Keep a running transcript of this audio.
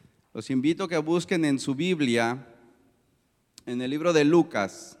Los invito a que busquen en su Biblia, en el libro de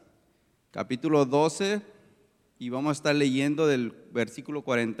Lucas, capítulo 12, y vamos a estar leyendo del versículo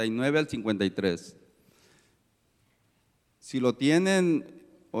 49 al 53. Si lo tienen,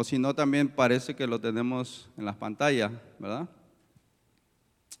 o si no, también parece que lo tenemos en las pantallas, ¿verdad?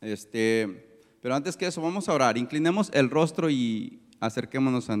 Pero antes que eso, vamos a orar. Inclinemos el rostro y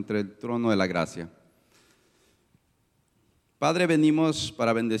acerquémonos ante el trono de la gracia. Padre, venimos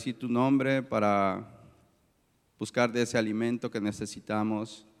para bendecir tu nombre, para buscar de ese alimento que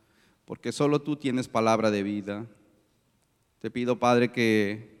necesitamos, porque solo tú tienes palabra de vida. Te pido, Padre,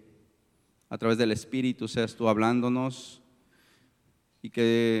 que a través del Espíritu seas tú hablándonos y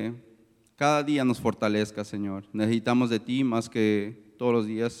que cada día nos fortalezca, Señor. Necesitamos de ti más que todos los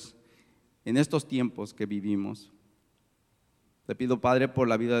días en estos tiempos que vivimos. Te pido, Padre, por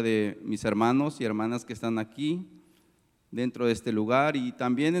la vida de mis hermanos y hermanas que están aquí dentro de este lugar y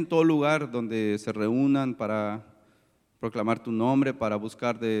también en todo lugar donde se reúnan para proclamar tu nombre, para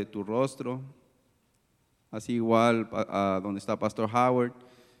buscar de tu rostro. Así igual a donde está Pastor Howard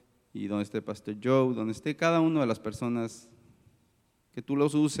y donde esté Pastor Joe, donde esté cada una de las personas, que tú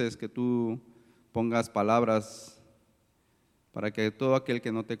los uses, que tú pongas palabras para que todo aquel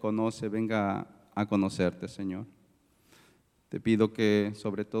que no te conoce venga a conocerte, Señor. Te pido que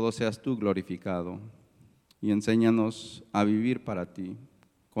sobre todo seas tú glorificado y enséñanos a vivir para ti,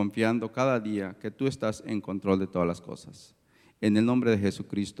 confiando cada día que tú estás en control de todas las cosas. En el nombre de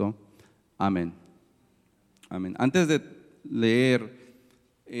Jesucristo, amén. Amén. Antes de leer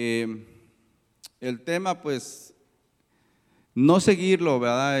el tema, pues, no seguirlo,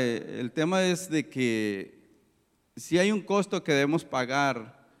 ¿verdad? El tema es de que si hay un costo que debemos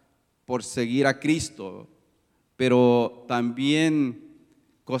pagar por seguir a Cristo, pero también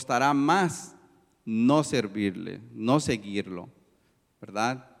costará más no servirle, no seguirlo,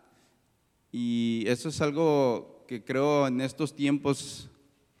 ¿verdad? Y eso es algo que creo en estos tiempos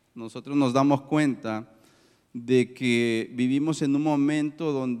nosotros nos damos cuenta de que vivimos en un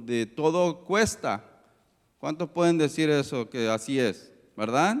momento donde todo cuesta. ¿Cuántos pueden decir eso? Que así es,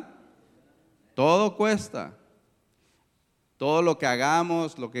 ¿verdad? Todo cuesta. Todo lo que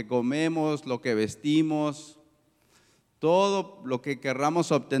hagamos, lo que comemos, lo que vestimos, todo lo que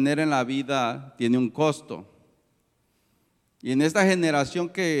querramos obtener en la vida tiene un costo. Y en esta generación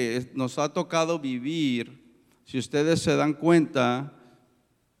que nos ha tocado vivir, si ustedes se dan cuenta,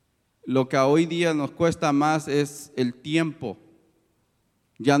 lo que hoy día nos cuesta más es el tiempo.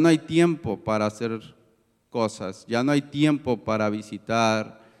 Ya no hay tiempo para hacer cosas, ya no hay tiempo para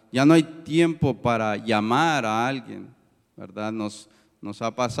visitar, ya no hay tiempo para llamar a alguien, ¿verdad? Nos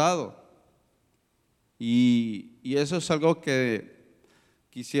ha pasado. Y eso es algo que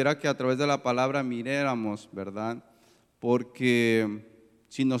quisiera que a través de la palabra miráramos, ¿verdad? Porque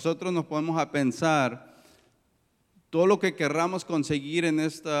si nosotros nos ponemos a pensar, todo lo que querramos conseguir en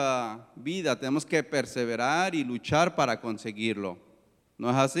esta vida, tenemos que perseverar y luchar para conseguirlo.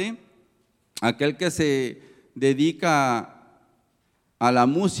 ¿No es así? Aquel que se dedica a la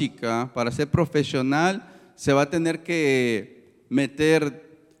música para ser profesional, se va a tener que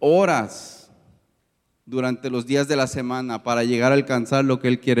meter horas durante los días de la semana para llegar a alcanzar lo que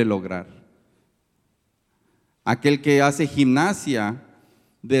él quiere lograr. Aquel que hace gimnasia,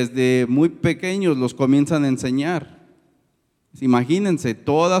 desde muy pequeños los comienzan a enseñar. Imagínense,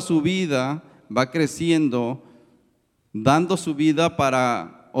 toda su vida va creciendo, dando su vida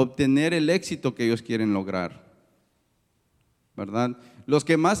para obtener el éxito que ellos quieren lograr, ¿verdad? Los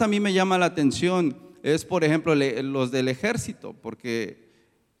que más a mí me llama la atención es, por ejemplo, los del ejército, porque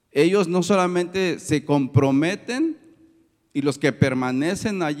ellos no solamente se comprometen y los que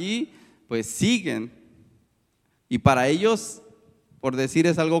permanecen allí, pues siguen. Y para ellos, por decir,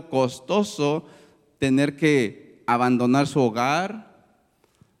 es algo costoso tener que abandonar su hogar,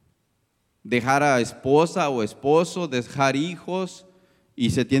 dejar a esposa o esposo, dejar hijos y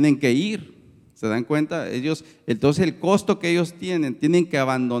se tienen que ir. ¿Se dan cuenta? Entonces el costo que ellos tienen que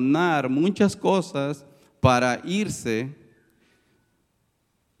abandonar muchas cosas para irse.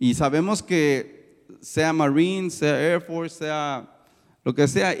 Y sabemos que sea Marine, sea Air Force, sea lo que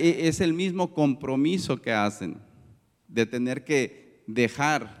sea, es el mismo compromiso que hacen de tener que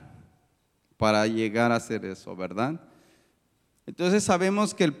dejar para llegar a hacer eso, ¿verdad? Entonces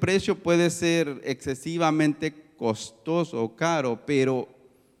sabemos que el precio puede ser excesivamente costoso o caro, pero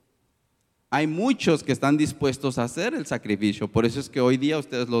hay muchos que están dispuestos a hacer el sacrificio. Por eso es que hoy día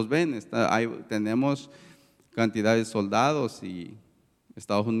ustedes los ven, tenemos cantidad de soldados y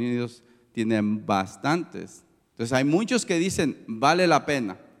Estados Unidos tiene bastantes. Entonces hay muchos que dicen, vale la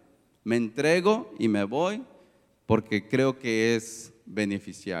pena, me entrego y me voy porque creo que es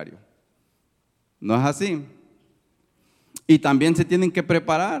beneficiario. ¿No es así? Y también se tienen que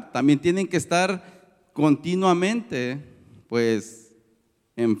preparar, también tienen que estar continuamente, pues,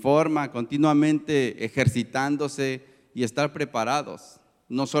 en forma, continuamente ejercitándose y estar preparados,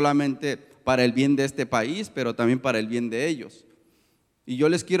 no solamente para el bien de este país, pero también para el bien de ellos. Y yo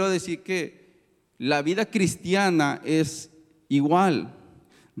les quiero decir que la vida cristiana es igual.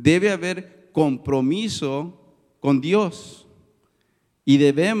 Debe haber compromiso con Dios y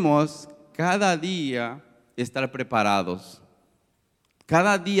debemos cada día estar preparados.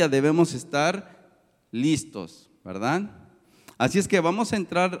 Cada día debemos estar listos, ¿verdad? Así es que vamos a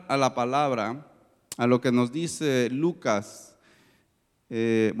entrar a la palabra, a lo que nos dice Lucas.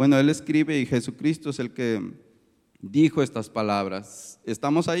 Él escribe y Jesucristo es el que dijo estas palabras.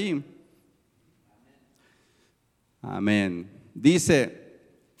 ¿Estamos ahí? Amén. Dice: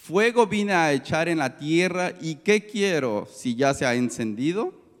 fuego vine a echar en la tierra, ¿y qué quiero si ya se ha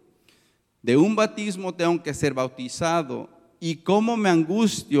encendido? De un bautismo tengo que ser bautizado, ¿y cómo me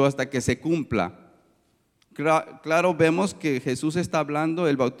angustio hasta que se cumpla? Claro, vemos que Jesús está hablando,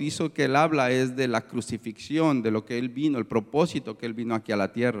 el bautizo que él habla es de la crucifixión, de lo que él vino, el propósito que él vino aquí a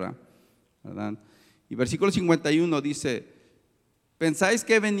la tierra, ¿verdad? Y versículo 51 dice: ¿pensáis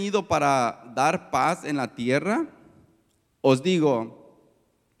que he venido para dar paz en la tierra? Os digo,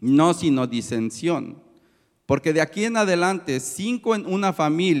 no, sino disensión. Porque de aquí en adelante 5 en una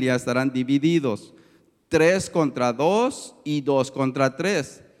familia estarán divididos, 3 contra 2 y 2 contra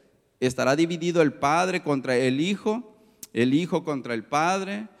 3. Estará dividido el padre contra el hijo contra el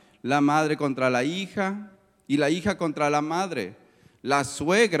padre, la madre contra la hija y la hija contra la madre, la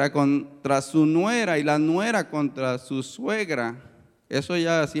suegra contra su nuera y la nuera contra su suegra. Eso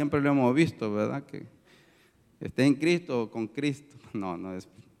ya siempre lo hemos visto, ¿verdad? Que esté en Cristo o con Cristo. No es.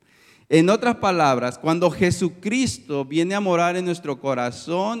 En otras palabras, cuando Jesucristo viene a morar en nuestro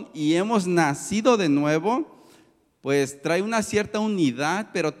corazón y hemos nacido de nuevo, pues trae una cierta unidad,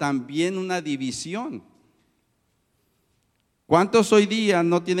 pero también una división. ¿Cuántos hoy día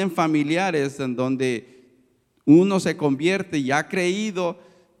no tienen familiares en donde uno se convierte y ha creído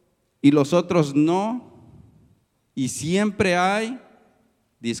y los otros no? Y siempre hay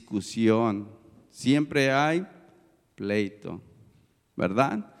discusión, siempre hay pleito,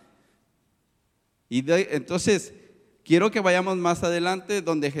 ¿verdad? Entonces, quiero que vayamos más adelante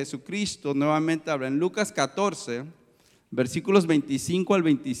donde Jesucristo nuevamente habla en Lucas 14, versículos 25 al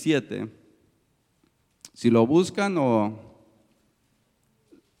 27. Si lo buscan o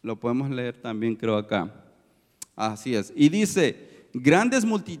lo podemos leer también, creo acá. Así es. Y dice: grandes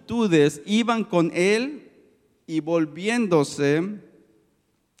multitudes iban con él y volviéndose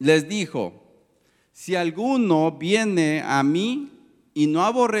les dijo: si alguno viene a mí y no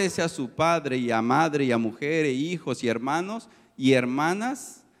aborrece a su padre y a madre y a mujer e hijos y hermanos y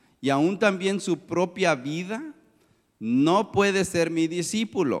hermanas y aún también su propia vida, no puede ser mi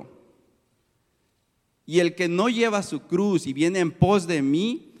discípulo. Y el que no lleva su cruz y viene en pos de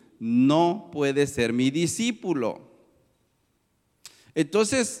mí, no puede ser mi discípulo.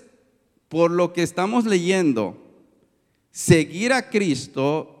 Entonces, por lo que estamos leyendo, seguir a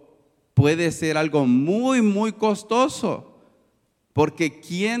Cristo puede ser algo muy, muy costoso. Porque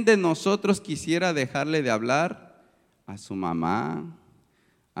 ¿quién de nosotros quisiera dejarle de hablar a su mamá,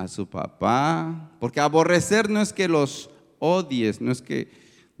 a su papá? Porque aborrecer no es que los odies, no es que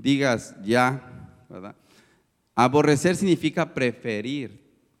digas ya, ¿verdad? Aborrecer significa preferir,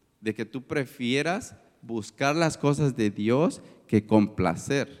 de que tú prefieras buscar las cosas de Dios que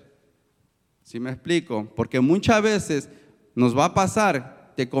complacer. ¿Sí me explico? Porque muchas veces nos va a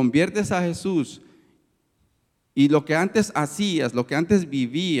pasar, te conviertes a Jesús y lo que antes hacías, lo que antes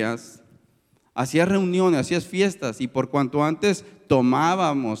vivías, hacías reuniones, hacías fiestas, y por cuanto antes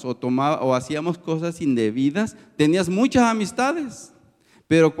tomábamos o hacíamos cosas indebidas, tenías muchas amistades,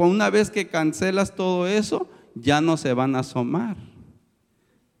 pero una vez que cancelas todo eso, ya no se van a asomar.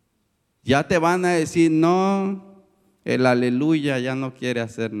 Ya te van a decir: no, el aleluya ya no quiere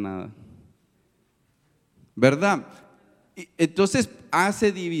hacer nada, ¿verdad? Entonces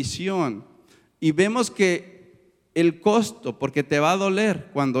hace división, y vemos que el costo, porque te va a doler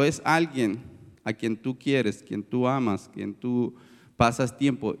cuando es alguien a quien tú quieres, quien tú amas, quien tú pasas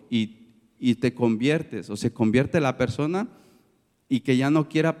tiempo y te conviertes o se convierte la persona y que ya no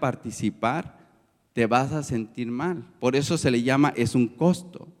quiera participar, te vas a sentir mal. Por eso se le llama, es un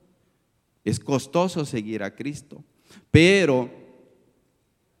costo. Es costoso seguir a Cristo. Pero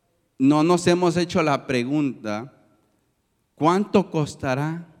no nos hemos hecho la pregunta: ¿cuánto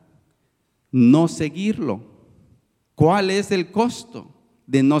costará no seguirlo? ¿Cuál es el costo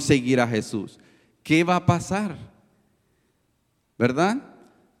de no seguir a Jesús? ¿Qué va a pasar? ¿verdad?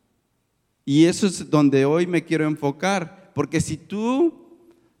 Y eso es donde hoy me quiero enfocar, porque si tú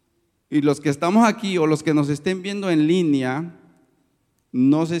y los que estamos aquí o los que nos estén viendo en línea,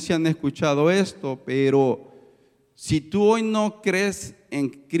 no sé si han escuchado esto, pero si tú hoy no crees en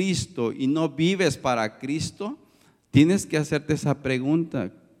Cristo y no vives para Cristo, tienes que hacerte esa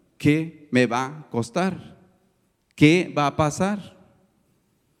pregunta: ¿qué me va a costar? ¿Qué va a pasar?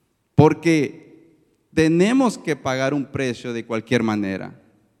 Porque tenemos que pagar un precio de cualquier manera.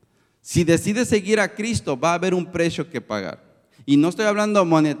 Si decides seguir a Cristo, va a haber un precio que pagar. Y no estoy hablando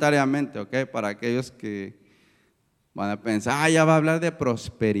monetariamente, ¿ok? Para aquellos que van a pensar, ya va a hablar de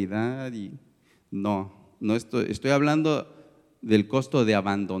prosperidad. No estoy hablando del costo de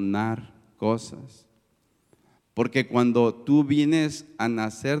abandonar cosas. Porque cuando tú vienes a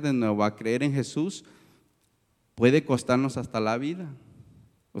nacer de nuevo, a creer en Jesús, puede costarnos hasta la vida.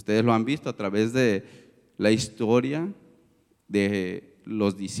 Ustedes lo han visto a través de la historia de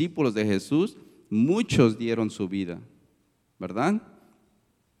los discípulos de Jesús. Muchos dieron su vida, ¿verdad?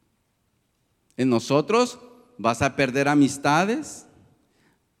 En nosotros vas a perder amistades,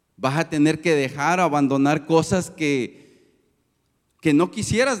 vas a tener que dejar o abandonar cosas que no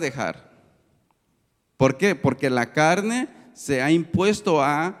quisieras dejar. ¿Por qué? Porque la carne se ha impuesto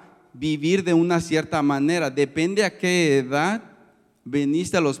a vivir de una cierta manera. Depende a qué edad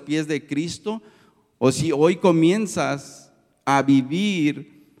veniste a los pies de Cristo, o si hoy comienzas a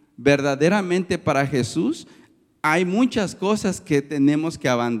vivir verdaderamente para Jesús. Hay muchas cosas que tenemos que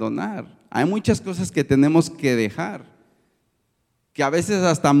abandonar, hay muchas cosas que tenemos que dejar, que a veces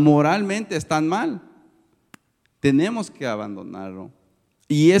hasta moralmente están mal. Tenemos que abandonarlo.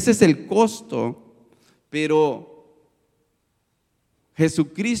 Y ese es el costo. Pero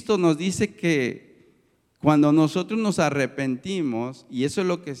Jesucristo nos dice que cuando nosotros nos arrepentimos, y eso es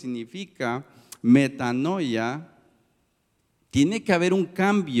lo que significa metanoia, tiene que haber un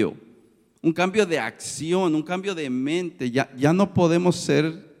cambio de acción, un cambio de mente. Ya no podemos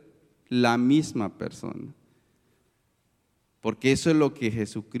ser la misma persona, porque eso es lo que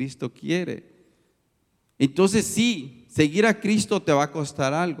Jesucristo quiere. Entonces sí, seguir a Cristo te va a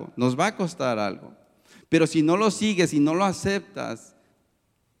costar algo, nos va a costar algo, pero si no lo sigues y no lo aceptas,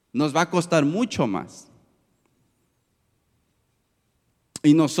 nos va a costar mucho más.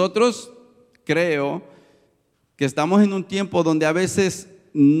 Y nosotros creo que estamos en un tiempo donde a veces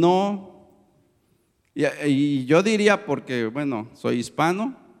no, y yo diría, porque bueno, soy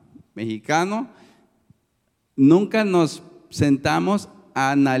hispano, mexicano, nunca nos sentamos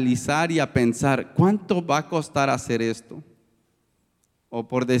a analizar y a pensar, ¿cuánto va a costar hacer esto? O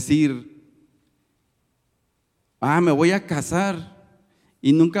por decir, me voy a casar,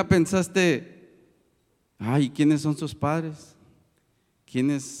 y nunca pensaste, ¿quiénes son sus padres?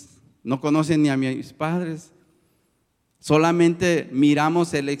 ¿Quiénes no conocen ni a mis padres? Solamente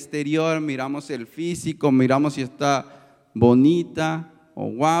miramos el exterior, miramos el físico, miramos si está bonita o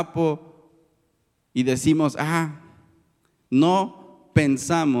guapo y decimos, no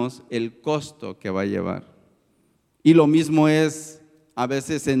pensamos el costo que va a llevar. Y lo mismo es a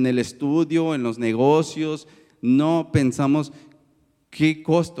veces en el estudio, en los negocios, no pensamos qué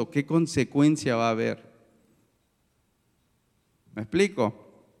costo, qué consecuencia va a haber. ¿Me explico?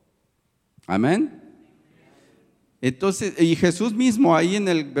 Amén. Entonces, y Jesús mismo ahí en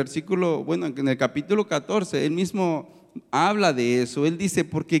el versículo, en el capítulo 14, él mismo habla de eso. Él dice,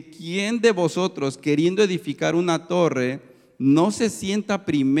 porque ¿quién de vosotros, queriendo edificar una torre, no se sienta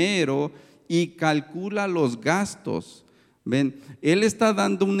primero y calcula los gastos? ¿Ven? Él está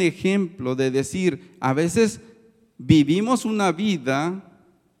dando un ejemplo de decir, a veces vivimos una vida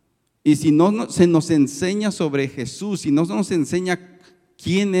y si no se nos enseña sobre Jesús, si no se nos enseña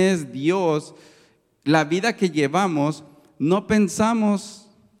quién es Dios, la vida que llevamos, no pensamos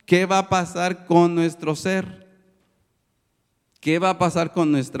qué va a pasar con nuestro ser, qué va a pasar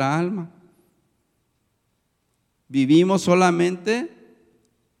con nuestra alma. Vivimos solamente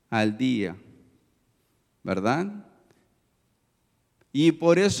al día, ¿verdad? Y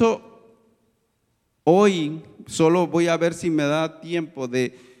por eso hoy solo voy a ver si me da tiempo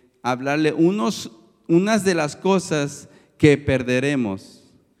de hablarle unas de las cosas que perderemos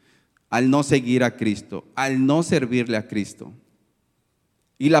al no seguir a Cristo, al no servirle a Cristo.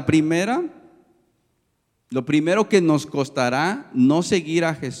 Y lo primero que nos costará no seguir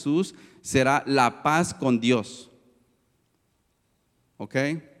a Jesús será la paz con Dios. ¿Ok?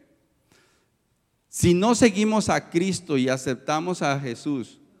 Si no seguimos a Cristo y aceptamos a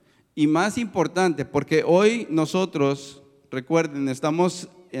Jesús, y más importante, porque hoy nosotros, recuerden, estamos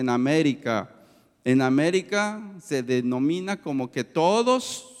en América. En América se denomina como que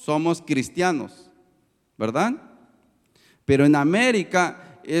todos somos cristianos, ¿verdad? Pero en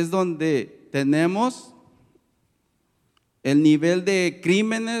América es donde tenemos el nivel de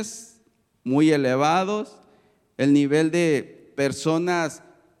crímenes muy elevados, el nivel de personas,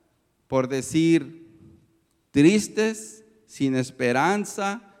 por decir, tristes, sin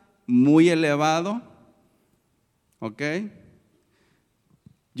esperanza, muy elevado. ¿Ok?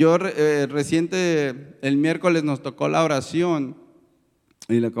 Yo reciente, el miércoles nos tocó la oración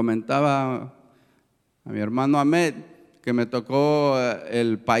y le comentaba a mi hermano Ahmed que me tocó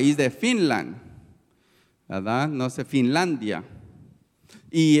el país de Finland, ¿verdad? No sé, Finlandia.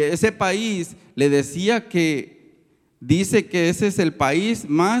 Y ese país le decía que dice que ese es el país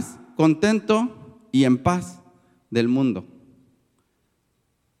más contento y en paz del mundo.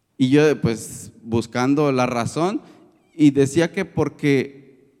 Y yo pues buscando la razón y decía que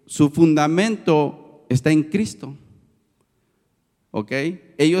porque su fundamento está en Cristo. ¿Ok?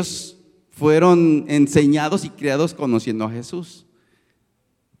 Ellos fueron enseñados y criados conociendo a Jesús.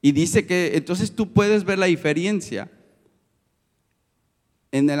 Y dice que entonces tú puedes ver la diferencia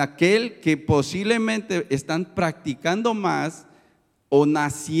en aquel que posiblemente están practicando más o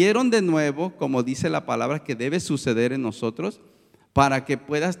nacieron de nuevo, como dice la palabra que debe suceder en nosotros, para que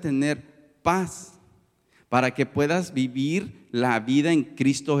puedas tener paz, para que puedas vivir la vida en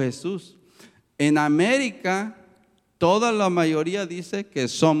Cristo Jesús. En América, toda la mayoría dice que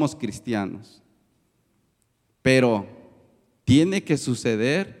somos cristianos, pero tiene que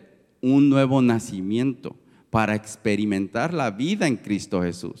suceder un nuevo nacimiento para experimentar la vida en Cristo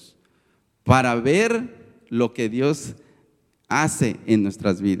Jesús, para ver lo que Dios hace en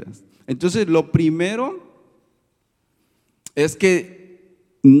nuestras vidas. Entonces, lo primero es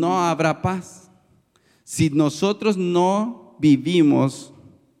que no habrá paz si nosotros no vivimos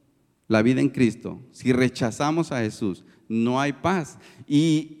la vida en Cristo. Si rechazamos a Jesús, no hay paz.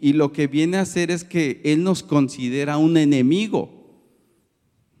 Y lo que viene a hacer es que Él nos considera un enemigo.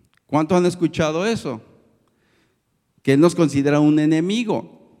 ¿Cuántos han escuchado eso? Que Él nos considera un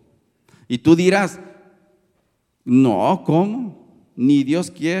enemigo. Y tú dirás, no, ¿cómo? Ni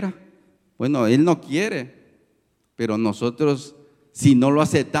Dios quiera. Bueno, Él no quiere, pero nosotros, si no lo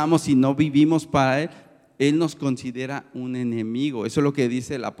aceptamos, si no vivimos para Él, Él nos considera un enemigo. Eso es lo que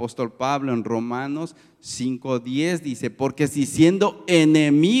dice el apóstol Pablo en Romanos 5:10. Dice, porque si siendo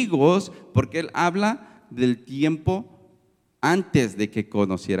enemigos, porque Él habla del tiempo antes de que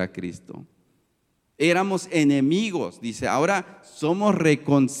conociera a Cristo. Éramos enemigos, dice, ahora somos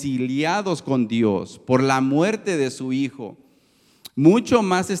reconciliados con Dios por la muerte de su Hijo. Mucho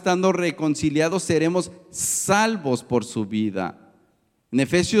más estando reconciliados seremos salvos por su vida. En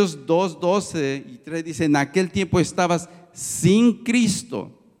Efesios 2:12 y 3 dice, en aquel tiempo estabas sin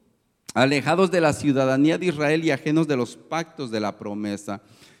Cristo, alejados de la ciudadanía de Israel y ajenos de los pactos de la promesa.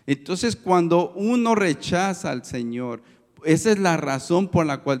 Entonces, cuando uno rechaza al Señor, esa es la razón por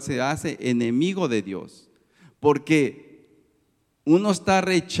la cual se hace enemigo de Dios, porque uno está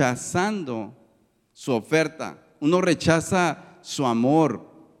rechazando su oferta, uno rechaza su amor,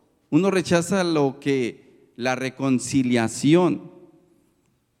 uno rechaza la reconciliación.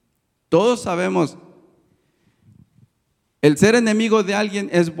 Todos sabemos, ¿el ser enemigo de alguien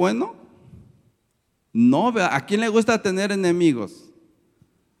es bueno? No, ¿a quién le gusta tener enemigos?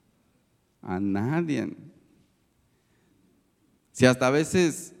 A nadie. Si hasta a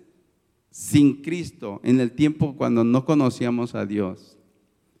veces sin Cristo, en el tiempo cuando no conocíamos a Dios,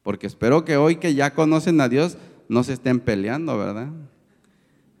 porque espero que hoy que ya conocen a Dios, no se estén peleando, ¿verdad?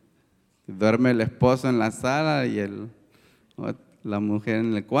 Duerme el esposo en la sala y la mujer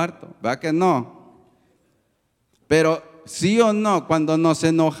en el cuarto, ¿verdad que no? Pero sí o no, cuando nos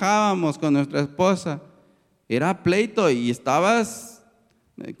enojábamos con nuestra esposa, era pleito y estabas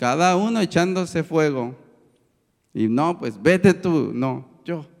cada uno echándose fuego. Y no, pues vete tú, no,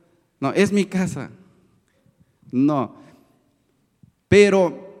 yo, no, es mi casa, no.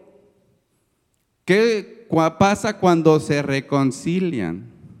 Pero, ¿qué pasa cuando se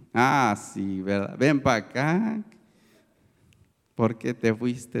reconcilian? Ah, sí, ¿verdad? Ven para acá, ¿por qué te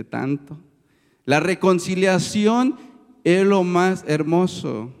fuiste tanto? La reconciliación es lo más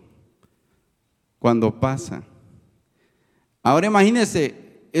hermoso cuando pasa. Ahora imagínense,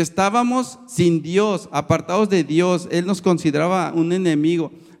 estábamos sin Dios, apartados de Dios, Él nos consideraba un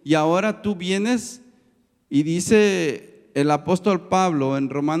enemigo, y ahora tú vienes y dice el apóstol Pablo en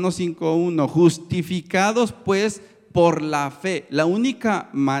Romanos 5:1, justificados pues por la fe. La única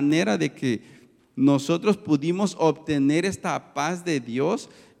manera de que nosotros pudimos obtener esta paz de Dios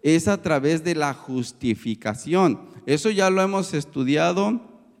es a través de la justificación. Eso ya lo hemos estudiado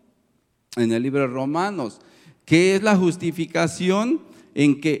en el libro de Romanos. ¿Qué es la justificación?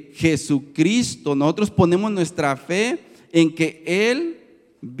 En que Jesucristo, nosotros ponemos nuestra fe en que Él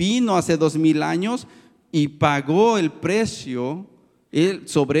vino hace 2000 años y pagó el precio.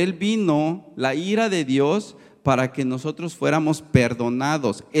 Sobre Él vino la ira de Dios para que nosotros fuéramos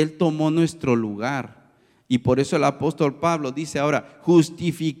perdonados. Él tomó nuestro lugar. Y por eso el apóstol Pablo dice ahora,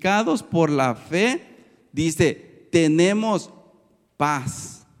 justificados por la fe, dice, tenemos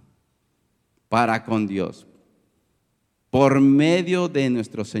paz para con Dios por medio de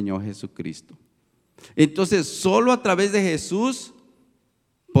nuestro Señor Jesucristo. Entonces, solo a través de Jesús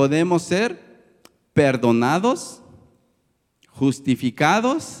podemos ser perdonados,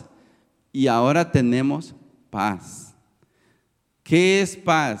 justificados y ahora tenemos paz. ¿Qué es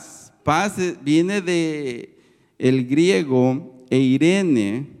paz? Paz viene de el griego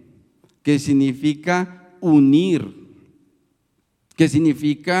eirene, que significa unir, que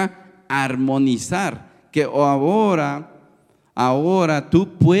significa armonizar, que ahora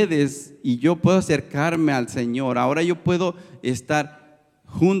tú puedes y yo puedo acercarme al Señor, ahora yo puedo estar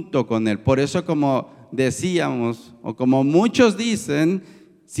junto con Él. Por eso, como decíamos, o como muchos dicen,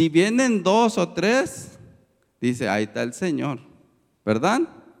 si vienen 2 o 3, dice, ahí está el Señor, ¿verdad?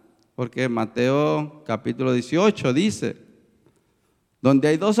 Porque Mateo capítulo 18 dice, donde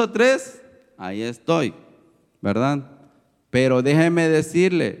hay 2 o 3, ahí estoy, ¿verdad? Pero déjeme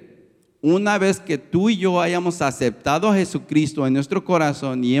decirle, una vez que tú y yo hayamos aceptado a Jesucristo en nuestro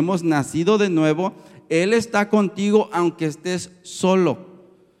corazón y hemos nacido de nuevo, Él está contigo aunque estés solo.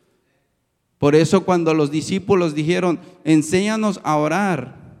 Por eso cuando los discípulos dijeron, enséñanos a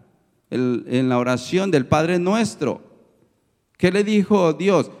orar en la oración del Padre Nuestro, ¿qué le dijo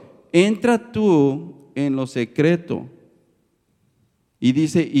Dios? Entra tú en lo secreto. Y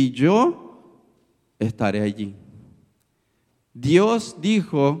dice, y yo estaré allí. Dios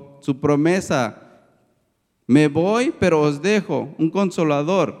dijo su promesa, me voy, pero os dejo un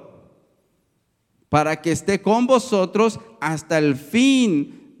consolador para que esté con vosotros hasta el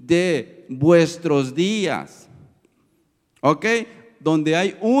fin de vuestros días. ¿Ok? Donde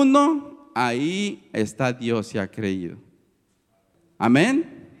hay uno, ahí está Dios y ha creído.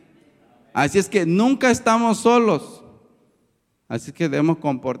 Amén. Así es que nunca estamos solos. Así que debemos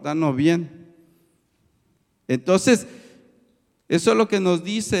comportarnos bien. Entonces, eso es lo que nos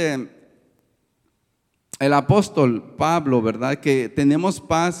dice el apóstol Pablo, ¿verdad? Que tenemos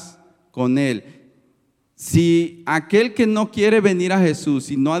paz con Él. Si aquel que no quiere venir a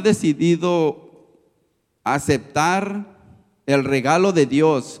Jesús y no ha decidido aceptar el regalo de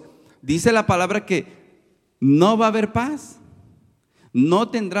Dios, dice la palabra que no va a haber paz, no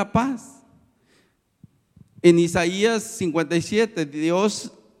tendrá paz. En Isaías 57,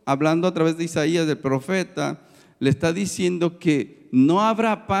 Dios, hablando a través de Isaías, del profeta, le está diciendo que no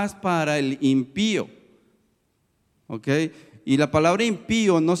habrá paz para el impío. ¿Ok? Y la palabra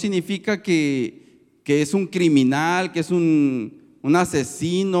impío no significa que es un criminal, que es un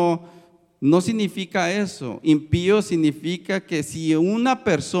asesino. No significa eso. Impío significa que si una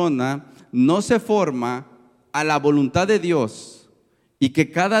persona no se forma a la voluntad de Dios y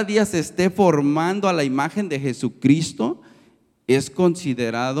que cada día se esté formando a la imagen de Jesucristo, es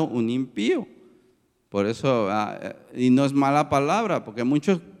considerado un impío. Por eso, y no es mala palabra, porque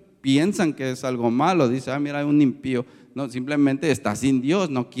muchos piensan que es algo malo. Dice, mira, un impío. No, simplemente está sin Dios,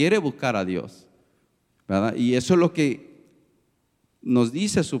 no quiere buscar a Dios, ¿verdad? Y eso es lo que nos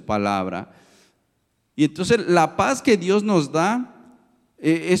dice su palabra. Y entonces la paz que Dios nos da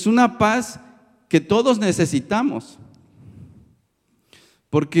es una paz que todos necesitamos.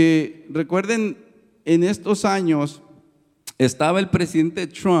 Porque recuerden, en estos años estaba el presidente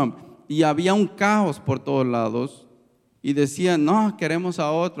Trump y había un caos por todos lados y decían, no, queremos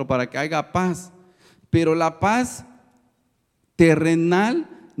a otro para que haya paz. Pero la paz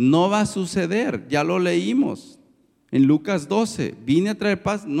terrenal no va a suceder, ya lo leímos en Lucas 12, ¿vine a traer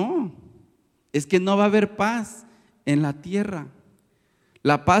paz? No, es que no va a haber paz en la tierra.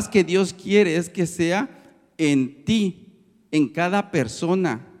 La paz que Dios quiere es que sea en ti, en cada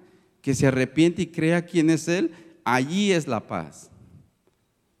persona que se arrepiente y crea quién es Él, allí es la paz,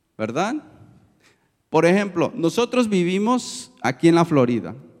 ¿verdad? Por ejemplo, nosotros vivimos aquí en la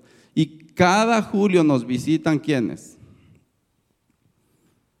Florida y cada julio nos visitan ¿quiénes?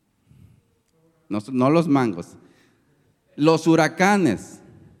 No los mangos, los huracanes,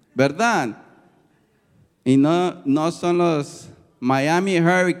 ¿verdad? Y no son los Miami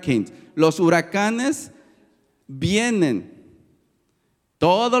Hurricanes. Los huracanes vienen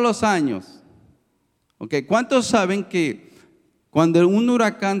todos los años. ¿Okay? ¿Cuántos saben que cuando un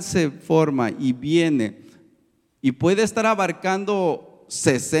huracán se forma y viene y puede estar abarcando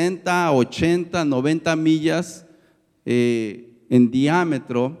 60, 80, 90 millas en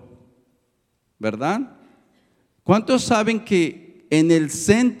diámetro, ¿verdad? ¿Cuántos saben que en el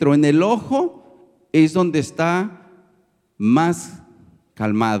centro, en el ojo, es donde está más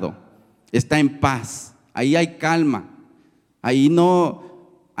calmado? Está en paz, ahí hay calma, ahí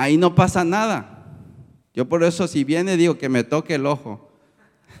no pasa nada. Yo por eso si viene digo que me toque el ojo.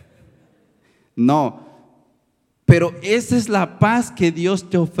 No, pero esa es la paz que Dios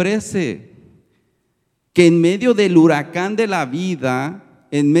te ofrece, que en medio del huracán de la vida,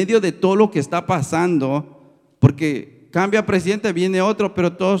 en medio de todo lo que está pasando, porque cambia presidente, viene otro,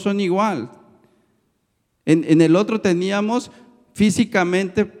 pero todos son igual. En el otro teníamos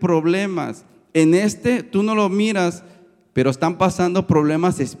físicamente problemas, en este tú no lo miras, pero están pasando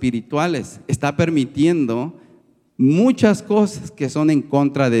problemas espirituales, está permitiendo muchas cosas que son en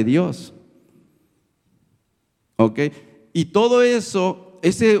contra de Dios. ¿Ok? Y todo eso,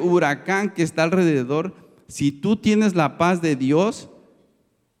 ese huracán que está alrededor, si tú tienes la paz de Dios,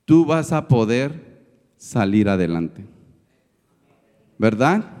 tú vas a poder salir adelante.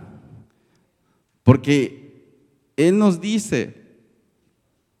 ¿Verdad? Porque Él nos dice,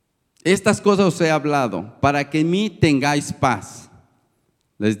 estas cosas os he hablado para que en mí tengáis paz.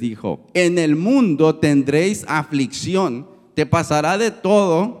 Les dijo, en el mundo tendréis aflicción, te pasará de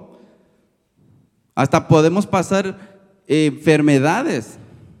todo. Hasta podemos pasar enfermedades,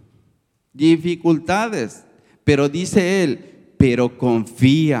 dificultades, pero dice Él, pero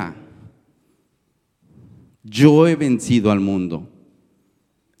confía, yo he vencido al mundo.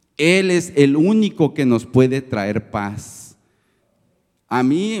 Él es el único que nos puede traer paz. A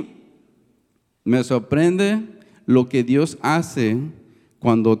mí me sorprende lo que Dios hace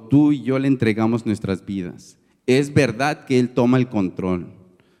cuando tú y yo le entregamos nuestras vidas. Es verdad que Él toma el control.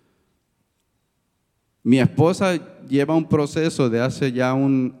 Mi esposa lleva un proceso de hace ya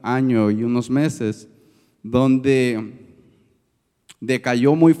un año y unos meses donde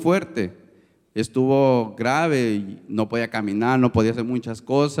decayó muy fuerte, estuvo grave y no podía caminar, no podía hacer muchas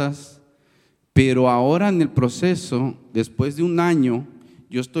cosas, pero ahora en el proceso, después de un año,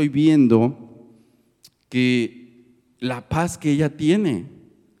 yo estoy viendo que la paz que ella tiene,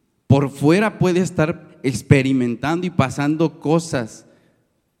 por fuera puede estar experimentando y pasando cosas,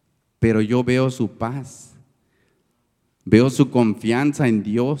 pero yo veo su paz, veo su confianza en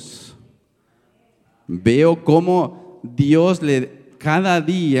Dios, veo cómo Dios cada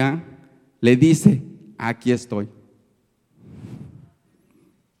día le dice, aquí estoy.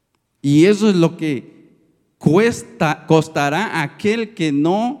 Y eso es lo que costará a aquel que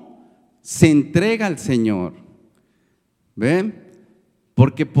no se entrega al Señor. ¿Ven?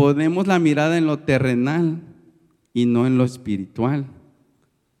 Porque ponemos la mirada en lo terrenal y no en lo espiritual.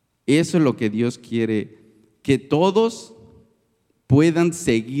 Eso es lo que Dios quiere, que todos puedan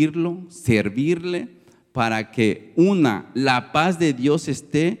seguirlo, servirle, para que la paz de Dios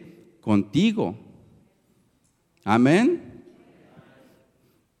esté contigo. Amén.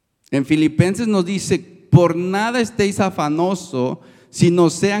 En Filipenses nos dice, por nada estéis afanosos, sino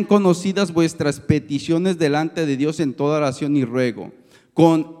sean conocidas vuestras peticiones delante de Dios en toda oración y ruego,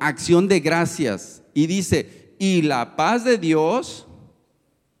 con acción de gracias. Y dice, y la paz de Dios,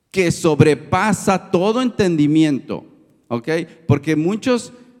 que sobrepasa todo entendimiento, ¿ok? Porque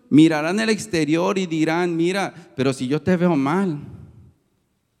muchos mirarán el exterior y dirán, mira, pero si yo te veo mal,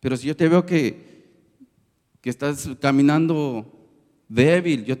 pero si yo te veo que estás caminando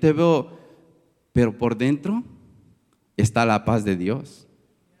débil, yo te veo, pero por dentro está la paz de Dios,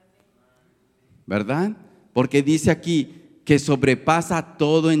 ¿verdad? Porque dice aquí que sobrepasa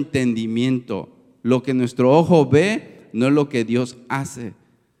todo entendimiento. Lo que nuestro ojo ve no es lo que Dios hace.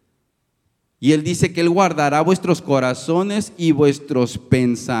 Y Él dice que Él guardará vuestros corazones y vuestros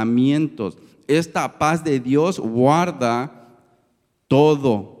pensamientos. Esta paz de Dios guarda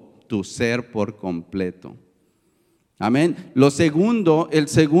todo tu ser por completo. Amén. El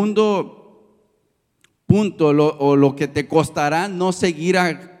segundo punto, lo que te costará no seguir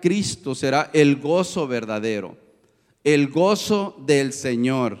a Cristo será el gozo verdadero, el gozo del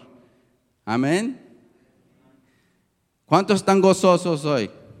Señor. Amén. ¿Cuántos están gozosos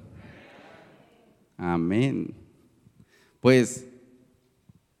hoy? Amén. Pues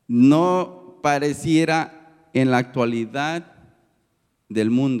no pareciera en la actualidad del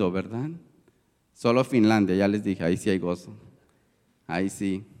mundo, ¿verdad? Solo Finlandia, ya les dije, ahí sí hay gozo, ahí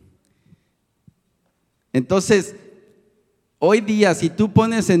sí. Entonces, hoy día si tú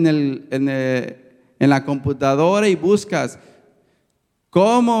pones en la computadora y buscas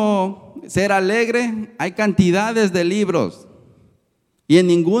cómo ser alegre, hay cantidades de libros y en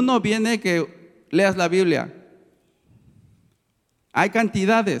ninguno viene que leas la Biblia. Hay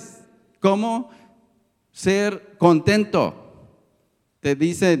cantidades. ¿Cómo ser contento? Te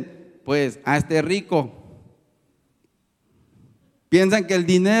dicen, pues, hazte rico, Piensan que el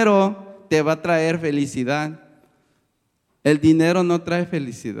dinero te va a traer felicidad. El dinero no trae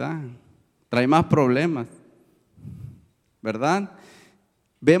felicidad, trae más problemas, ¿verdad?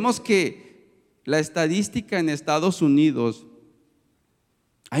 Vemos que la estadística en Estados Unidos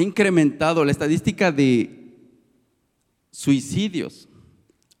ha incrementado, la estadística de suicidios.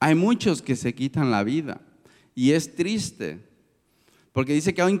 Hay muchos que se quitan la vida y es triste, porque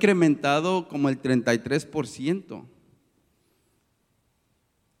dice que ha incrementado como el 33%.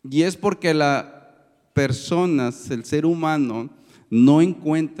 Y es porque las personas, el ser humano, no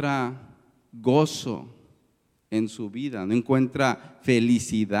encuentra gozo en su vida, no encuentra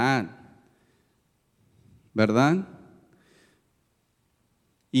felicidad, ¿verdad?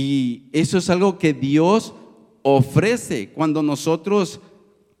 Y eso es algo que Dios ofrece cuando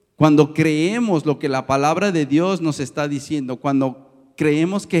creemos lo que la palabra de Dios nos está diciendo, cuando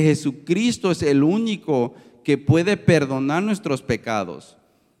creemos que Jesucristo es el único que puede perdonar nuestros pecados.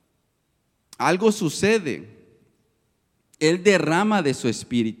 Algo sucede. Él derrama de su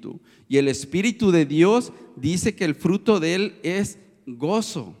espíritu y el Espíritu de Dios dice que el fruto de Él es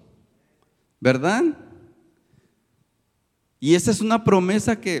gozo, ¿verdad? Y esa es una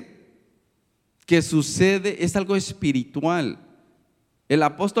promesa que sucede, es algo espiritual. El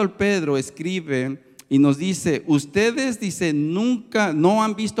apóstol Pedro escribe y nos dice, ustedes, dice, nunca, no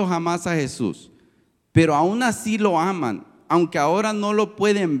han visto jamás a Jesús, pero aún así lo aman, aunque ahora no lo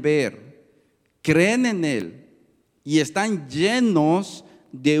pueden ver. Creen en Él y están llenos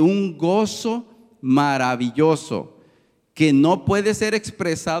de un gozo maravilloso que no puede ser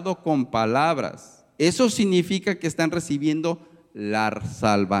expresado con palabras. Eso significa que están recibiendo la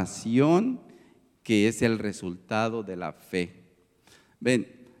salvación, que es el resultado de la fe. Ven,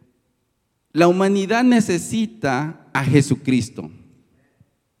 la humanidad necesita a Jesucristo.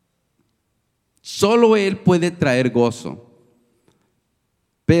 Solo Él puede traer gozo.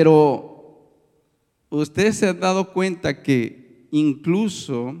 Pero ustedes se han dado cuenta que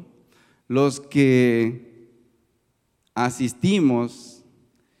incluso los que asistimos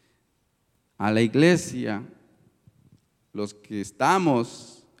a la iglesia, los que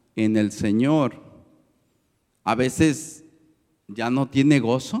estamos en el Señor, a veces ya no tiene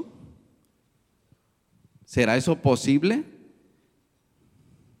gozo. ¿Será eso posible?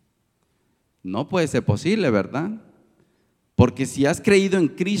 No puede ser posible, ¿verdad? Porque si has creído en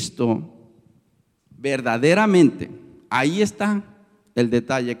Cristo verdaderamente, ahí está el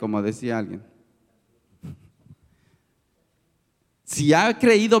detalle, como decía alguien. Si ha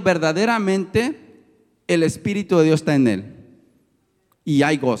creído verdaderamente, el Espíritu de Dios está en él y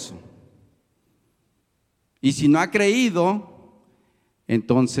hay gozo. Y si no ha creído,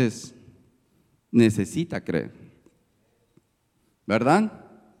 entonces necesita creer, ¿verdad?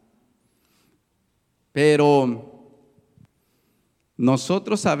 Pero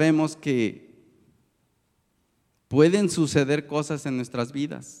nosotros sabemos que pueden suceder cosas en nuestras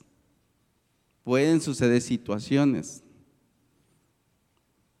vidas, pueden suceder situaciones,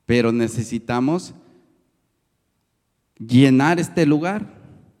 pero necesitamos llenar este lugar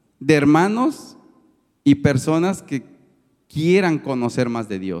de hermanos y personas que quieran conocer más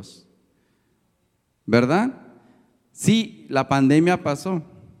de Dios, ¿verdad? Sí, la pandemia pasó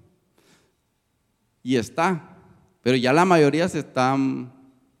y está, pero ya la mayoría se están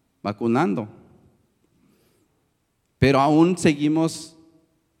vacunando. Pero aún seguimos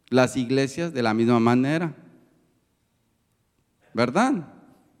las iglesias de la misma manera, ¿verdad?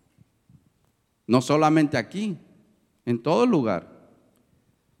 No solamente aquí, en todo lugar.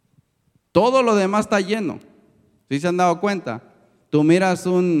 Todo lo demás está lleno. ¿Sí se han dado cuenta? Tú miras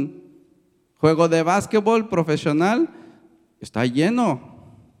un juego de básquetbol profesional, está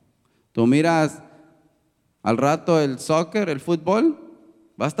lleno. Tú miras al rato el soccer, el fútbol,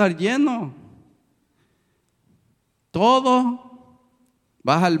 va a estar lleno. Todo,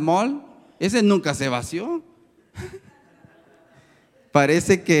 vas al mall, ese nunca se vació.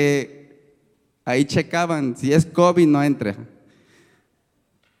 Parece que ahí checaban, si es COVID no entre.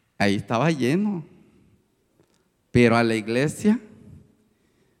 Ahí estaba lleno. Pero a la iglesia,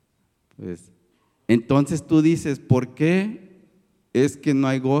 pues, entonces tú dices, ¿por qué es que no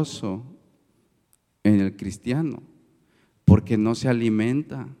hay gozo en el cristiano? Porque no se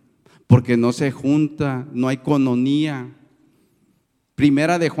alimenta, porque no se junta, no hay coinonía.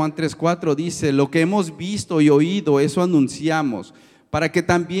 Primera de Juan 3:4 dice, lo que hemos visto y oído, eso anunciamos, para que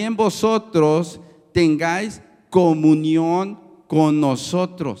también vosotros tengáis comunión con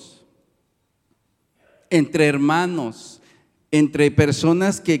nosotros. Entre hermanos, entre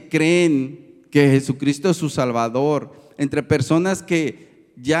personas que creen que Jesucristo es su Salvador, entre personas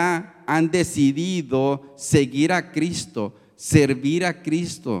que ya han decidido seguir a Cristo, servir a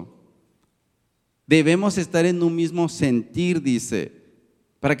Cristo. Debemos estar en un mismo sentir, dice,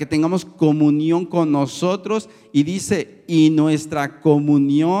 para que tengamos comunión con nosotros. Y dice, y nuestra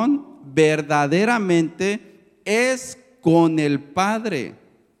comunión verdaderamente es con el Padre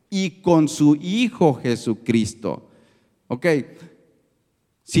y con su Hijo Jesucristo. Ok,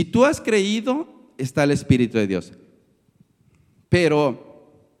 si tú has creído, está el Espíritu de Dios.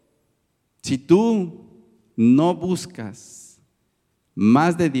 Pero si tú no buscas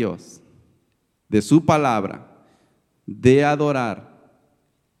más de Dios, de su palabra, de adorar,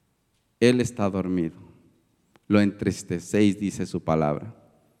 Él está dormido. Lo entristecéis, dice su palabra.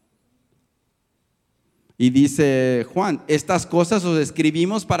 Y dice Juan, estas cosas os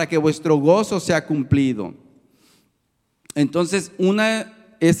escribimos para que vuestro gozo sea cumplido. Entonces,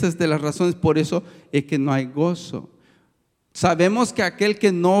 esa es de las razones, por eso es que no hay gozo. Sabemos que aquel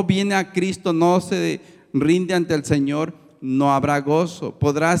que no viene a Cristo, no se rinde ante el Señor, no habrá gozo.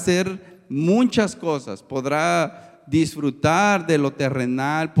 Podrá hacer muchas cosas, podrá disfrutar de lo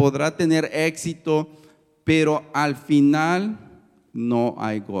terrenal, podrá tener éxito, pero al final no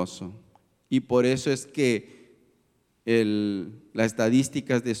hay gozo. Y por eso es que las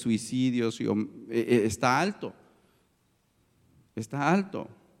estadísticas de suicidios está alto. Está alto.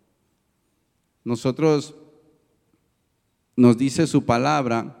 Nos dice su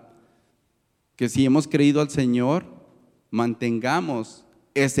palabra que si hemos creído al Señor, mantengamos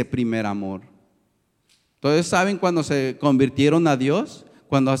ese primer amor. Entonces, ¿saben cuando se convirtieron a Dios?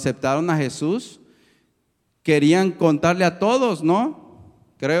 Cuando aceptaron a Jesús, querían contarle a todos, ¿no?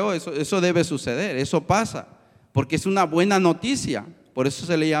 Creo eso debe suceder, eso pasa, porque es una buena noticia. Por eso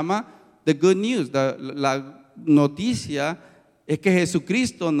se le llama the good news. La noticia es que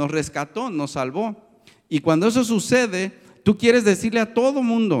Jesucristo nos rescató, nos salvó. Y cuando eso sucede, tú quieres decirle a todo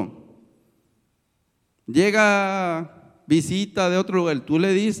mundo. Llega visita de otro lugar, tú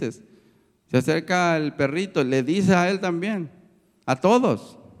le dices. Se acerca el perrito, le dice a él también, a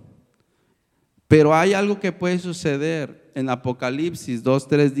todos. Pero hay algo que puede suceder. En Apocalipsis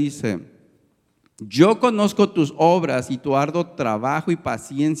 2:3 dice, yo conozco tus obras y tu arduo trabajo y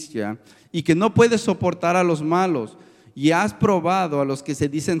paciencia, y que no puedes soportar a los malos, y has probado a los que se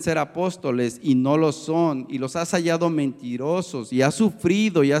dicen ser apóstoles y no lo son, y los has hallado mentirosos, y has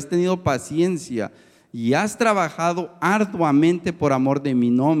sufrido y has tenido paciencia, y has trabajado arduamente por amor de mi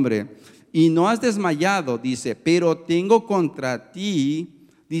nombre, y no has desmayado, dice, pero tengo contra ti,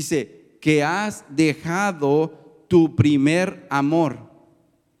 dice, que has dejado tu primer amor.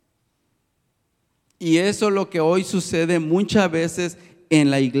 Y eso es lo que hoy sucede muchas veces en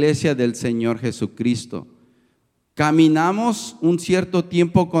la iglesia del Señor Jesucristo. Caminamos un cierto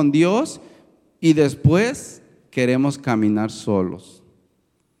tiempo con Dios y después queremos caminar solos.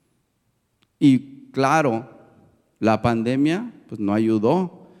 Y claro, la pandemia pues no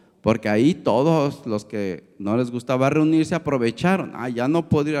ayudó, porque ahí todos los que no les gustaba reunirse aprovecharon. Ya no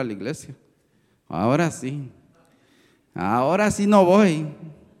puedo ir a la iglesia. Ahora sí no voy.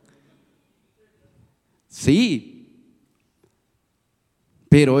 Sí,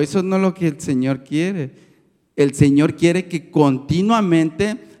 pero eso no es lo que el Señor quiere. El Señor quiere que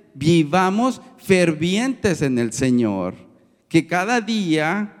continuamente vivamos fervientes en el Señor, que cada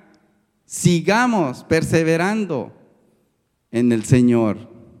día sigamos perseverando en el Señor,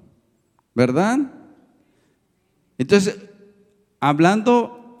 ¿verdad? Entonces,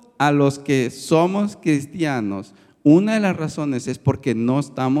 hablando a los que somos cristianos, una de las razones es porque no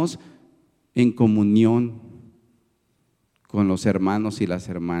estamos en comunión con los hermanos y las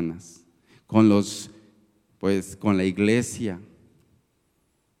hermanas, con la iglesia.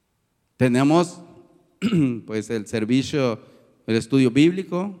 Tenemos pues el servicio, el estudio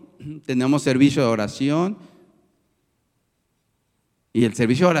bíblico, tenemos servicio de oración, y el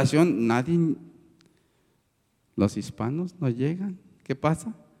servicio de oración los hispanos no llegan. ¿Qué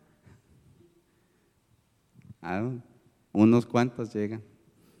pasa? Unos cuantos llegan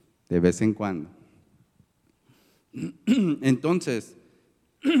de vez en cuando. Entonces,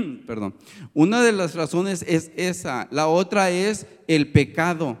 perdón, una de las razones es esa. La otra es el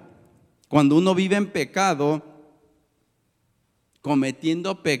pecado. Cuando uno vive en pecado,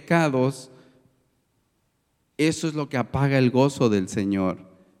 cometiendo pecados, eso es lo que apaga el gozo del Señor.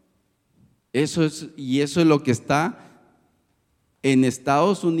 Eso es lo que está en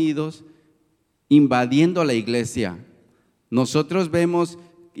Estados Unidos invadiendo la iglesia. Nosotros vemos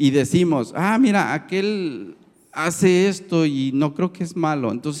y decimos, mira, aquel hace esto y no creo que es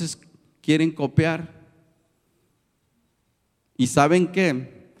malo, entonces quieren copiar. ¿Y saben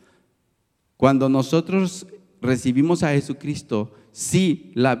qué? Cuando nosotros recibimos a Jesucristo,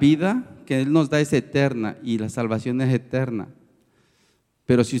 sí, la vida que Él nos da es eterna y la salvación es eterna.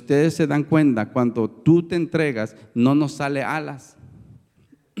 Pero si ustedes se dan cuenta, cuando tú te entregas, no nos sale alas.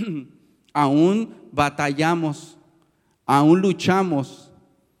 Aún batallamos, aún luchamos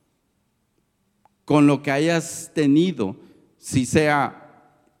con lo que hayas tenido, si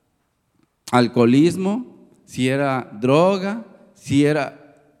sea alcoholismo, si era droga,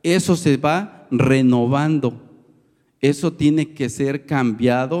 eso se va renovando. Eso tiene que ser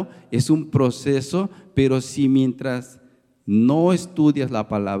cambiado, es un proceso, pero si mientras no estudias la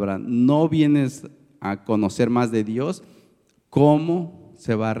palabra, no vienes a conocer más de Dios, ¿cómo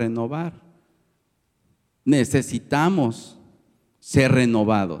se va a renovar? Necesitamos ser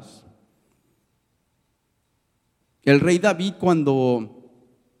renovados. El rey David, cuando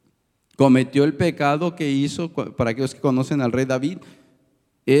cometió el pecado que hizo, para aquellos que conocen al rey David,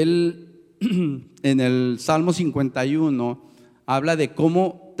 él en el Salmo 51 habla de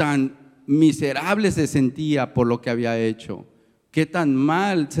cómo tan miserable se sentía por lo que había hecho, qué tan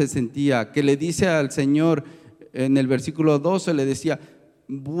mal se sentía, que le dice al Señor en el versículo 12, le decía: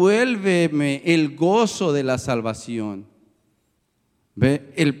 vuélveme el gozo de la salvación.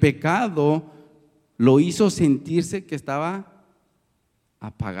 ¿Ve? El pecado lo hizo sentirse que estaba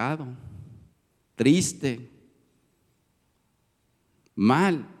apagado, triste,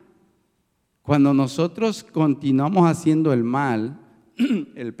 mal. Cuando nosotros continuamos haciendo el mal,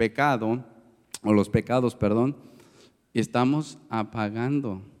 el pecado, o los pecados, perdón, estamos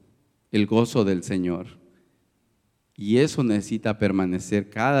apagando el gozo del Señor. Y eso necesita permanecer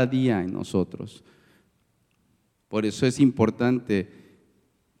cada día en nosotros. Por eso es importante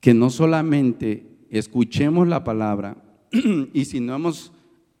que no solamente escuchemos la palabra y si no hemos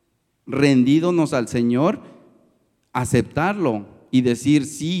rendidonos al Señor, aceptarlo y decir: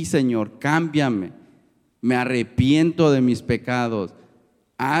 sí, Señor, cámbiame, me arrepiento de mis pecados,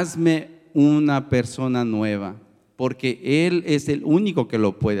 hazme una persona nueva, porque Él es el único que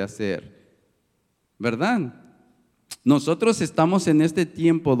lo puede hacer, ¿verdad? Nosotros estamos en este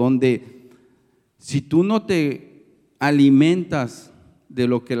tiempo donde si tú no te alimentas de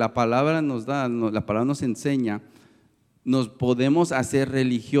lo que la palabra nos da, la palabra nos enseña, nos podemos hacer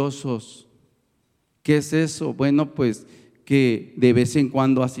religiosos. ¿Qué es eso? Bueno, pues que de vez en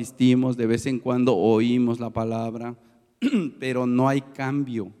cuando asistimos, de vez en cuando oímos la palabra, pero no hay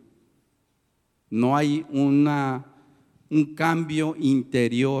cambio, no hay un cambio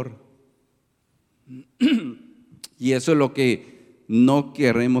interior. Y eso es lo que no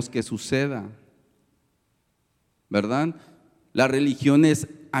queremos que suceda, ¿verdad? La religión es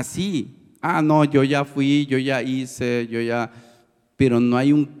así. No, yo ya fui, yo ya hice, pero no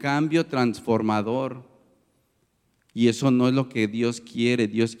hay un cambio transformador. Y eso no es lo que Dios quiere.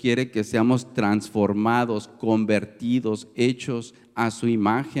 Dios quiere que seamos transformados, convertidos, hechos a su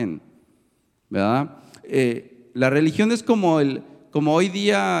imagen, ¿verdad? La religión es como hoy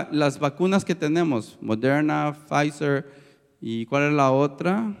día las vacunas que tenemos, Moderna, Pfizer, ¿y cuál es la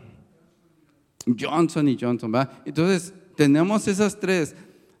otra? Johnson & Johnson, ¿verdad? Entonces tenemos esas tres,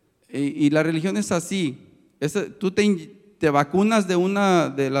 y la religión es así. Tú te vacunas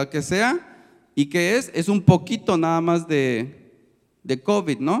de la que sea, ¿y qué es? Es un poquito nada más de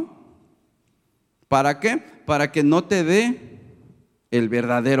COVID, ¿no? ¿Para qué? Para que no te dé el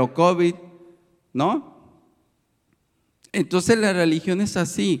verdadero COVID, ¿no? Entonces la religión es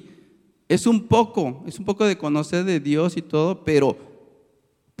así, es un poco de conocer de Dios y todo, pero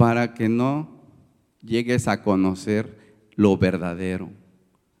para que no llegues a conocer lo verdadero,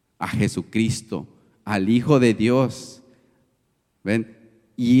 a Jesucristo, al Hijo de Dios. ¿Ven?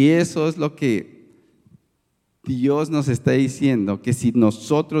 Y eso es lo que Dios nos está diciendo, que si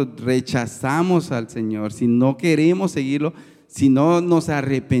nosotros rechazamos al Señor, si no queremos seguirlo, si no nos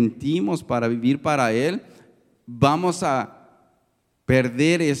arrepentimos para vivir para Él, vamos a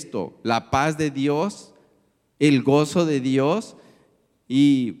perder esto, la paz de Dios, el gozo de Dios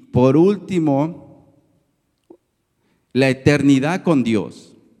y por último, la eternidad con Dios.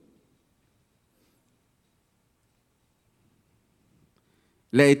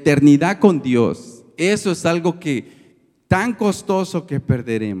 La eternidad con Dios, eso es algo que tan costoso que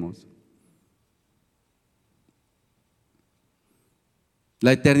perderemos.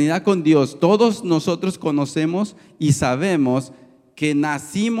 La eternidad con Dios, todos nosotros conocemos y sabemos que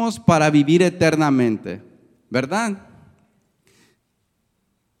nacimos para vivir eternamente, ¿verdad?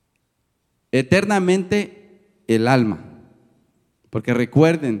 Eternamente el alma, porque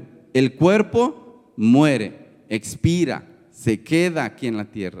recuerden, el cuerpo muere, expira, se queda aquí en la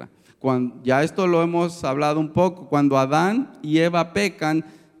tierra. Ya esto lo hemos hablado un poco, cuando Adán y Eva pecan,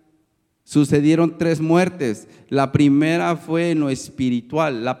 sucedieron 3 muertes. La primera fue en lo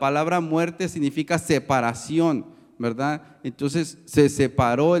espiritual. La palabra muerte significa separación, ¿verdad? Entonces se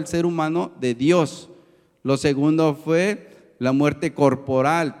separó el ser humano de Dios. Lo segundo fue la muerte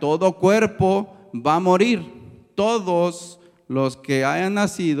corporal. Todo cuerpo va a morir. Todos los que hayan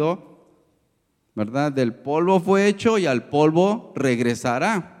nacido, ¿verdad? Del polvo fue hecho y al polvo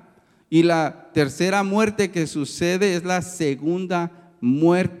regresará. Y la tercera muerte que sucede es la segunda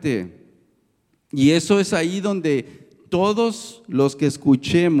muerte. Y eso es ahí donde todos los que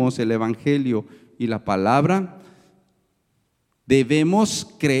escuchemos el Evangelio y la palabra debemos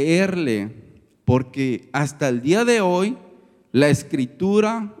creerle, porque hasta el día de hoy la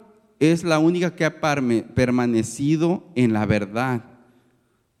Escritura es la única que ha permanecido en la verdad.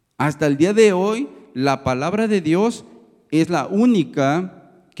 Hasta el día de hoy la palabra de Dios es la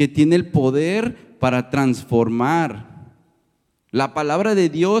única que tiene el poder para transformar. La palabra de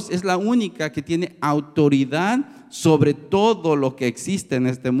Dios es la única que tiene autoridad sobre todo lo que existe en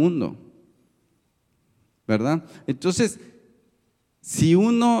este mundo, ¿verdad? Entonces, si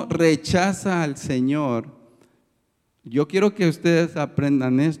uno rechaza al Señor, yo quiero que ustedes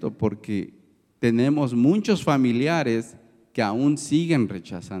aprendan esto, porque tenemos muchos familiares que aún siguen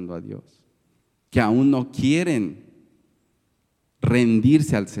rechazando a Dios, que aún no quieren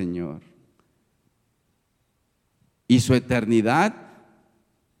rendirse al Señor. Y su eternidad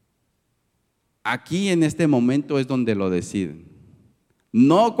aquí en este momento es donde lo deciden.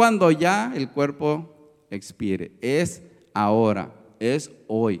 No cuando ya el cuerpo expire, es ahora, es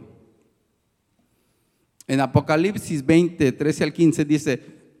hoy. En Apocalipsis 20, 13 al 15 dice: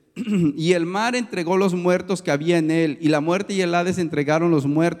 y el mar entregó los muertos que había en él, y la muerte y el Hades entregaron los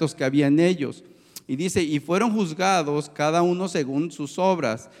muertos que había en ellos. Y dice: y fueron juzgados cada uno según sus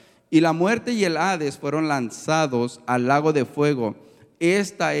obras. Y la muerte y el Hades fueron lanzados al lago de fuego.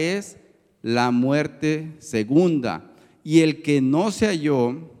 Esta es la muerte segunda. Y el que no se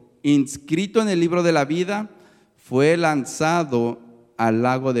halló inscrito en el libro de la vida fue lanzado al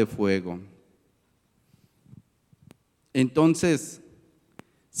lago de fuego. Entonces,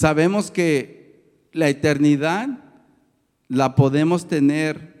 sabemos que la eternidad la podemos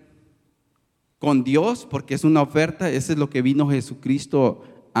tener con Dios, porque es una oferta. Eso es lo que vino Jesucristo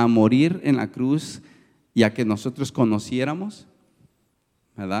a morir en la cruz y a que nosotros conociéramos,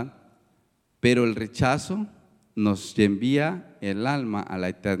 ¿verdad? Pero el rechazo nos envía el alma a la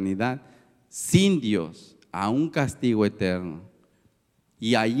eternidad sin Dios, a un castigo eterno.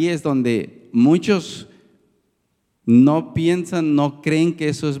 Y ahí es donde muchos no piensan, no creen que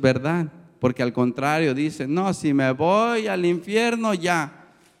eso es verdad, porque al contrario dicen: no, si me voy al infierno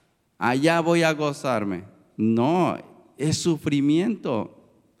ya, allá voy a gozarme. No, es sufrimiento.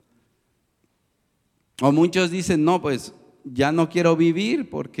 O muchos dicen: no, pues ya no quiero vivir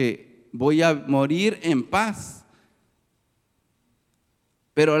porque voy a morir en paz.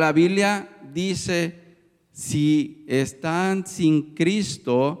 Pero la Biblia dice: si están sin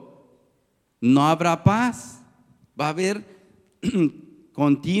Cristo, no habrá paz. Va a haber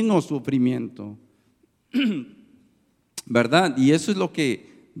continuo sufrimiento, ¿verdad? Y eso es lo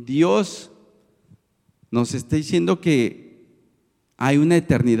que Dios nos está diciendo, que hay una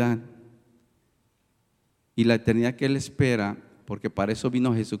eternidad. Y la eternidad que Él espera, porque para eso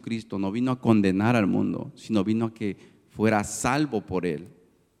vino Jesucristo, no vino a condenar al mundo, sino vino a que fuera salvo por Él.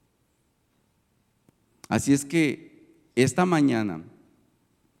 Así es que esta mañana,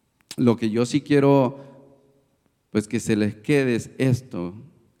 lo que yo sí quiero, pues que se les quede es esto: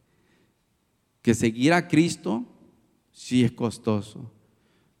 que seguir a Cristo sí es costoso,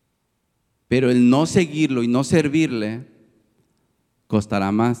 pero el no seguirlo y no servirle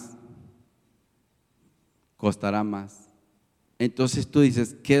costará más. Costará más. Entonces tú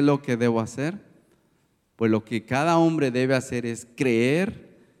dices: ¿qué es lo que debo hacer? Pues lo que cada hombre debe hacer es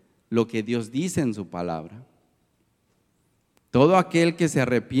creer lo que Dios dice en su palabra. Todo aquel que se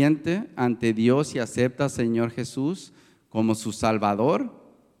arrepiente ante Dios y acepta al Señor Jesús como su Salvador,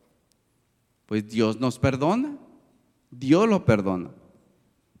 pues Dios nos perdona. Dios lo perdona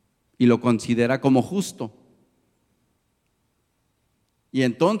y lo considera como justo. Y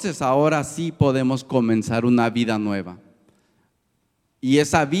entonces ahora sí podemos comenzar una vida nueva. Y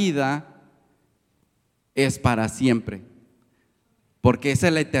esa vida es para siempre, porque esa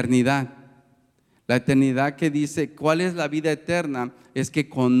es la eternidad. La eternidad que dice, ¿cuál es la vida eterna? Es que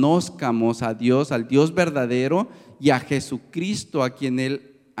conozcamos a Dios, al Dios verdadero, y a Jesucristo, a quien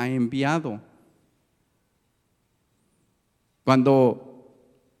Él ha enviado. Cuando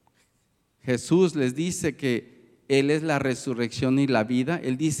Jesús les dice que Él es la resurrección y la vida,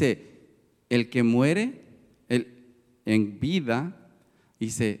 Él dice: el que muere en vida,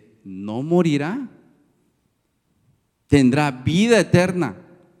 dice, no morirá, tendrá vida eterna,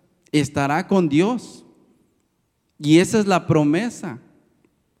 estará con Dios. Y esa es la promesa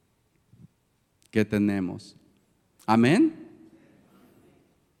que tenemos. Amén.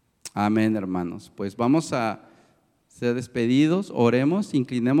 Amén, hermanos. Pues vamos a ser despedidos, oremos,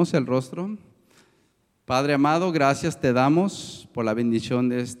 inclinemos el rostro. Padre amado, gracias te damos por la bendición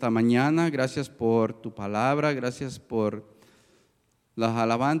de esta mañana, gracias por tu palabra, gracias por las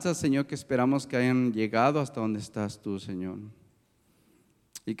alabanzas, Señor, que esperamos que hayan llegado hasta donde estás tú, Señor.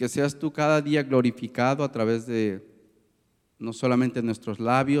 Y que seas tú cada día glorificado a través de no solamente nuestros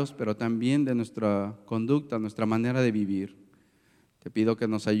labios, pero también de nuestra conducta, nuestra manera de vivir. Te pido que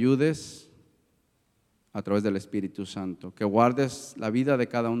nos ayudes a través del Espíritu Santo, que guardes la vida de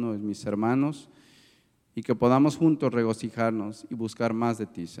cada uno de mis hermanos y que podamos juntos regocijarnos y buscar más de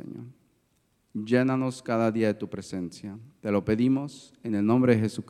ti, Señor. Llénanos cada día de tu presencia. Te lo pedimos en el nombre de Jesucristo.